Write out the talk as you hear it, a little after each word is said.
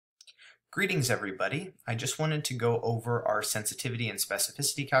Greetings, everybody. I just wanted to go over our sensitivity and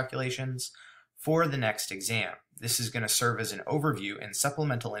specificity calculations for the next exam. This is going to serve as an overview and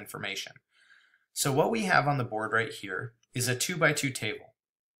supplemental information. So what we have on the board right here is a 2x2 table.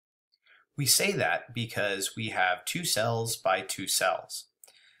 We say that because we have 2 cells by 2 cells.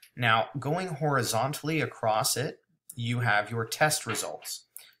 Now, going horizontally across it, you have your test results.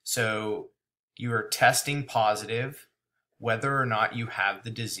 So you are testing positive whether or not you have the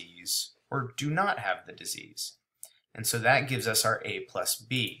disease or do not have the disease. And so that gives us our A plus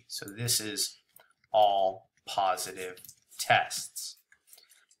B. So this is all positive tests.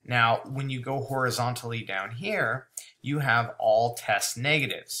 Now, when you go horizontally down here, you have all test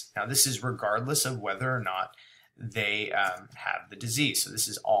negatives. Now, this is regardless of whether or not they have the disease. So this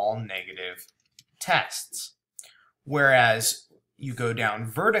is all negative tests. Whereas you go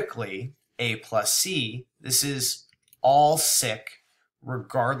down vertically, A plus C, this is all sick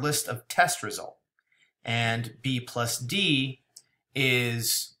regardless of test result. And B plus D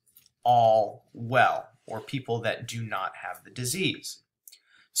is all well, or people that do not have the disease.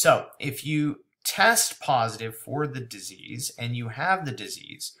 So if you test positive for the disease and you have the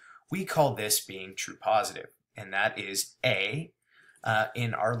disease, we call this being true positive, and that is A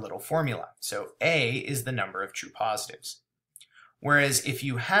in our little formula. So A is the number of true positives. Whereas if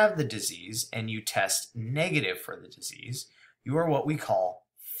you have the disease and you test negative for the disease, you are what we call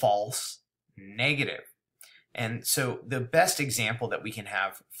false negative. And so the best example that we can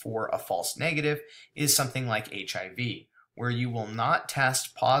have for a false negative is something like HIV, where you will not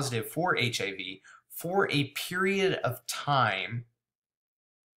test positive for HIV for a period of time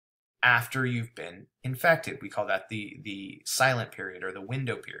after you've been infected. We call that the silent period or the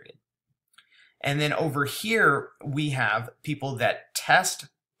window period. And then over here, we have people that test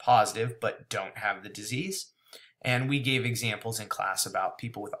positive but don't have the disease. And we gave examples in class about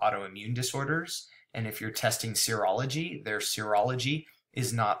people with autoimmune disorders. And if you're testing serology, their serology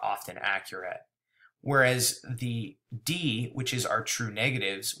is not often accurate. Whereas the D, which is our true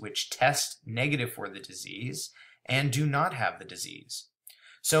negatives, which test negative for the disease and do not have the disease.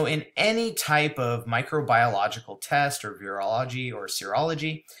 So in any type of microbiological test or virology or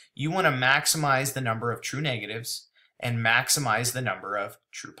serology, you want to maximize the number of true negatives and maximize the number of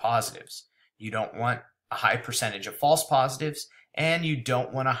true positives. You don't want a high percentage of false positives, and you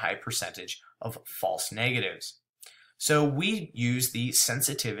don't want a high percentage of false negatives. So we use the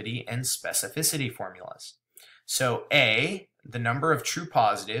sensitivity and specificity formulas. So A, the number of true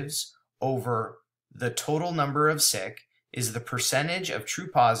positives over the total number of sick, is the percentage of true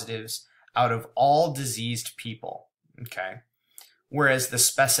positives out of all diseased people, okay? Whereas the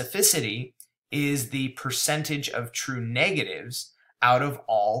specificity is the percentage of true negatives out of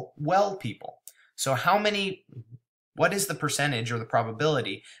all well people. So what is the percentage or the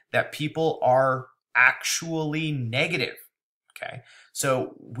probability that people are actually negative, okay?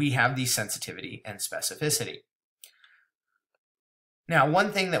 So we have the sensitivity and specificity. Now,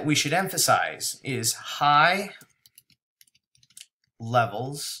 one thing that we should emphasize is high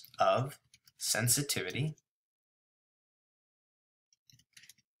levels of sensitivity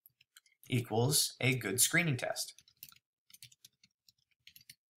equals a good screening test.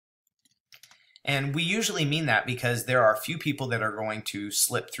 And we usually mean that because there are a few people that are going to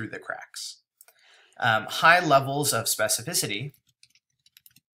slip through the cracks. High levels of specificity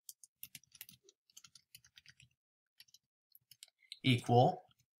equal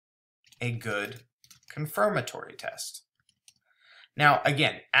a good confirmatory test. Now,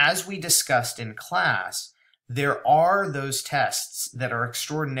 again, as we discussed in class, there are those tests that are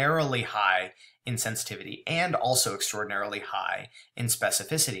extraordinarily high in sensitivity and also extraordinarily high in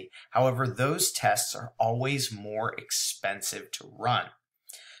specificity. However, those tests are always more expensive to run.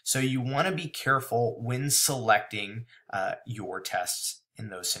 So you want to be careful when selecting your tests in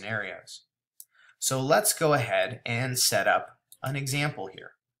those scenarios. So let's go ahead and set up an example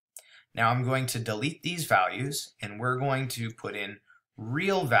here. Now I'm going to delete these values and we're going to put in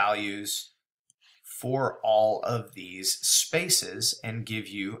real values for all of these spaces and give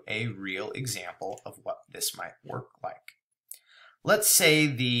you a real example of what this might work like. Let's say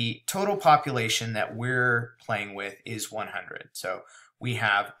the total population that we're playing with is 100. So we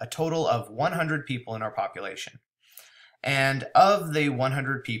have a total of 100 people in our population. And of the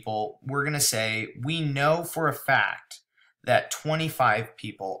 100 people, we're going to say we know for a fact that 25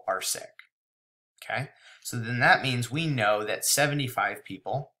 people are sick. Okay? So then that means we know that 75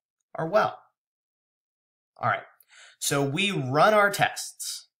 people are well. All right, so we run our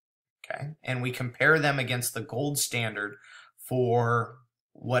tests, okay, and we compare them against the gold standard for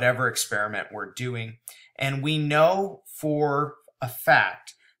whatever experiment we're doing, and we know for a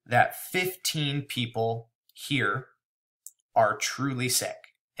fact that 15 people here are truly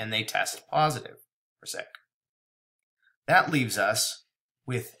sick and they test positive for sick. That leaves us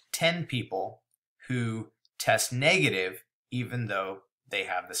with 10 people who test negative even though they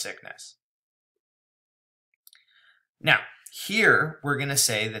have the sickness. Now, here we're going to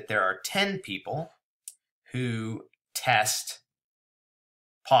say that there are 10 people who test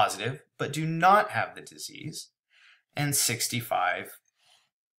positive but do not have the disease, and 65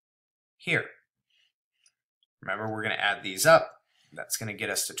 here. Remember, we're going to add these up. That's going to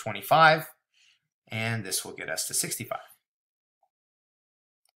get us to 25, and this will get us to 65.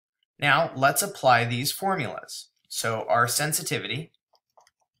 Now, let's apply these formulas. So our sensitivity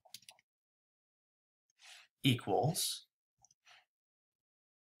equals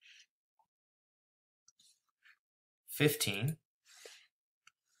 15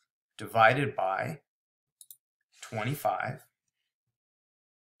 divided by 25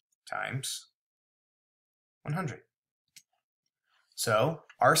 times 100. So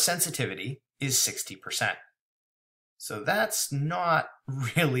our sensitivity is 60%. So that's not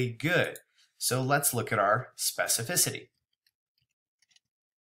really good. So let's look at our specificity.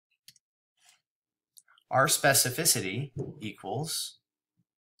 Our specificity equals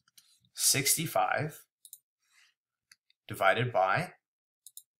 65 divided by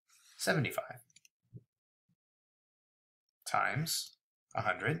 75 times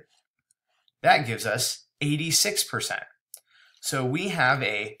 100. That gives us 86%. So we have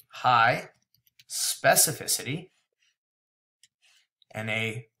a high specificity and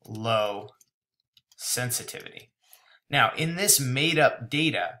a low sensitivity. Now, in this made-up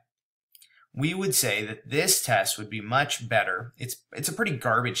data, we would say that this test would be much better. It's a pretty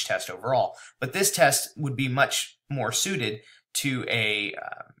garbage test overall, but this test would be much more suited to a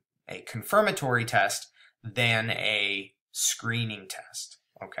confirmatory test than a screening test,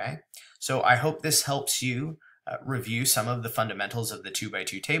 okay? So I hope this helps you review some of the fundamentals of the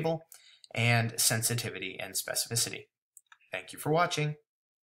 2x2 table and sensitivity and specificity. Thank you for watching.